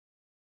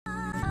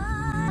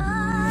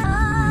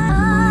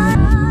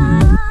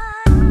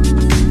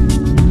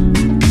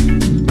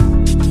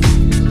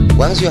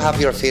Once you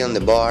have your feet on the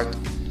board,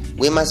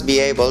 we must be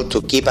able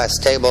to keep a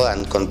stable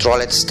and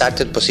controlled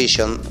started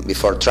position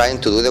before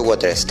trying to do the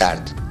water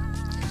start.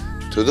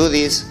 To do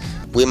this,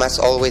 we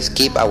must always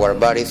keep our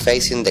body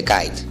facing the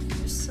kite,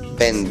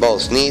 bend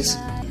both knees,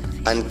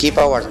 and keep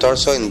our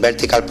torso in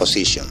vertical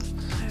position,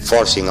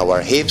 forcing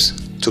our hips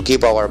to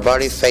keep our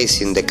body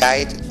facing the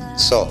kite,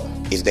 so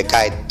if the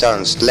kite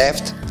turns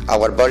left,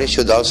 our body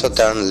should also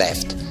turn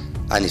left,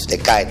 and if the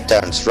kite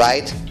turns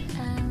right,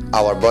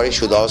 our body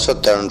should also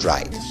turn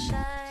right.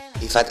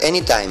 If at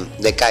any time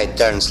the kite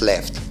turns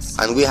left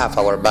and we have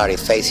our body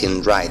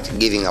facing right,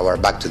 giving our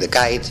back to the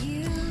kite,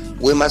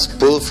 we must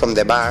pull from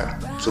the bar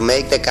to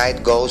make the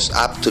kite goes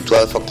up to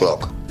 12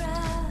 o'clock.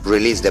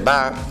 Release the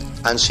bar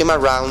and swim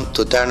around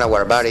to turn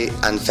our body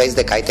and face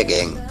the kite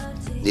again.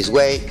 This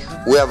way,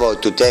 we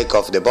avoid to take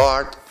off the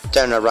board,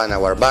 turn around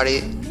our body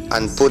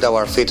and put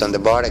our feet on the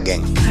board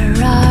again.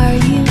 Where are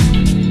you?